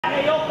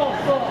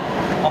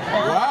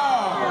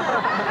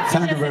Wow!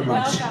 Thank you very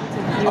much.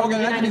 Okay,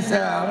 let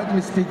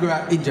me speak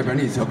in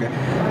Japanese. Okay.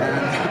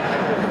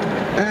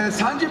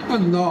 30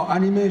分のア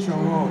ニメーショ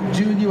ンを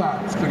12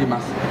話作りま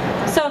す。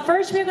So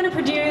first we're going to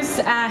produce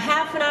a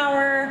half an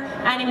hour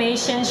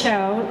animation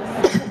show,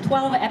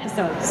 12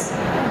 episodes.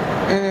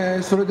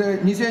 それで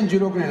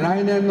2016年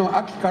来年の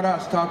秋から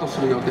スタート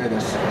する予定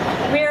です。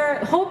We're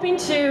hoping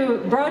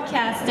to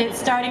broadcast it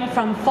starting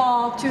from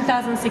fall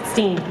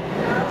 2016.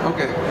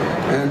 Okay.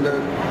 And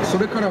そ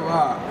れから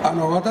は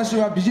私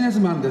はビジネス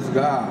マンです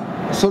が、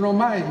その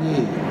前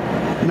に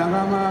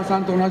長間さ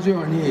んと同じ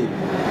ように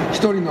一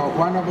人の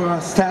one of our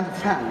stand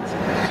fans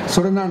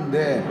それなん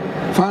で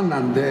ファンな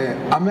んで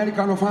アメリ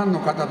カのファンの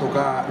方と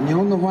か日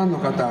本のファンの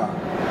方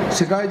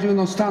世界中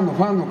のスタンの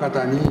ファンの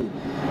方に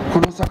こ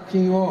の作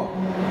品を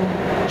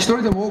一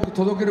人でも多く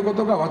届けるこ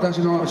とが私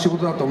の仕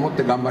事だと思っ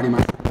て頑張りま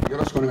す。よ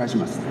ろしくお願いし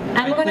ます。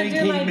I think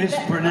he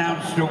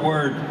mispronounced a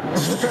word.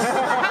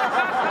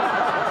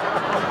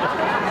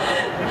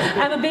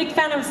 I'm a big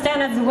fan of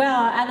Stan as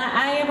well, and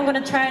I am going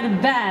to try the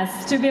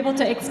best to be able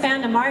to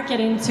expand the market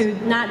into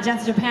not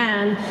just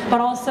Japan, but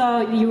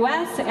also the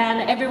US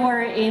and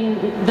everywhere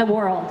in the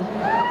world.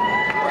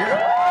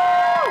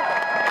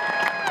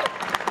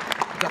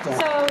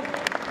 So,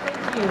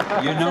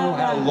 thank you. You know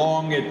how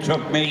long it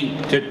took me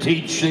to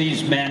teach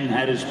these men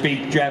how to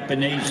speak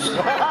Japanese?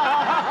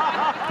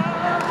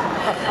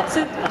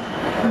 So,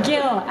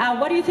 Gil,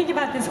 what do you think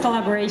about this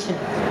collaboration?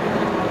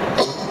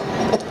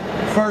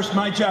 First,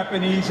 my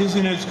Japanese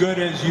isn't as good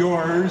as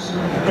yours,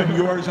 and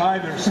yours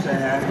either,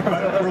 Stan,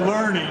 but we're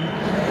learning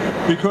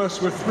because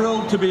we're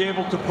thrilled to be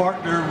able to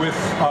partner with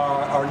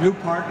our new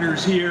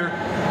partners here.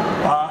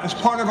 As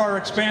part of our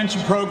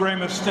expansion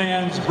program of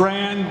Stan's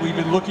brand, we've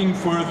been looking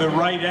for the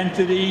right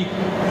entity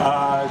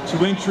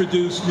to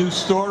introduce new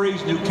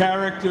stories, new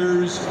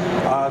characters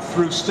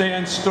through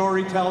Stan's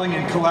storytelling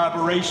in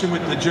collaboration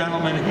with the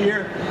gentleman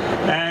here.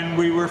 And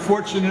we were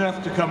fortunate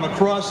enough to come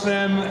across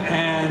them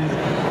and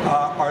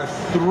are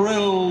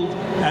thrilled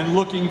and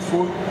looking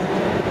for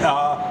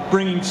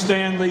bringing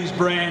Stan Lee's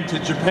brand to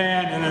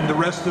Japan and then the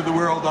rest of the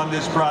world on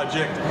this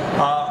project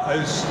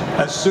as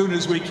soon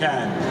as we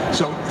can.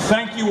 So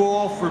thank you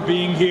all for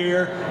being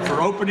here,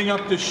 for opening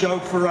up the show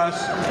for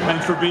us,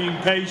 and for being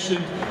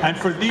patient, and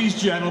for these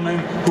gentlemen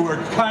who are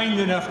kind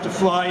enough to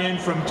fly in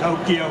from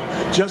Tokyo,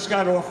 just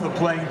got off the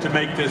plane to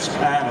make this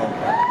panel.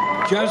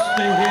 Just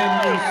to hear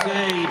me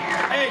say,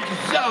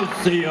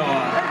 Excelsior!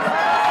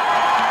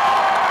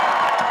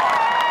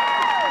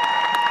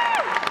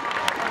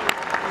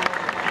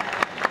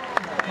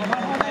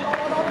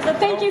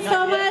 Thank you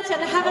so much,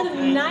 and have a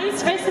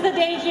nice rest of the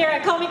day here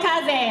at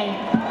Comikaze.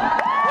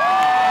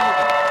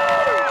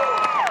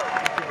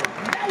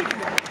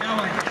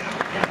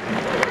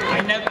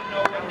 I never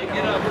know when to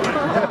get up.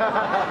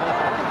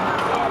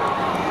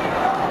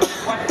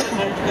 What's the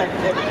next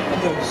activity?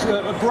 It's a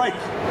break.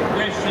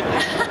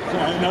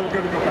 Now we're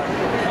going to go back.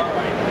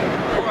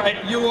 All right,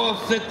 you all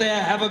sit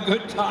there, have a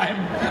good time.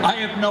 I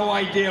have no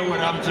idea what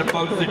I'm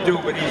supposed to do,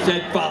 but he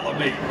said follow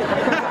me.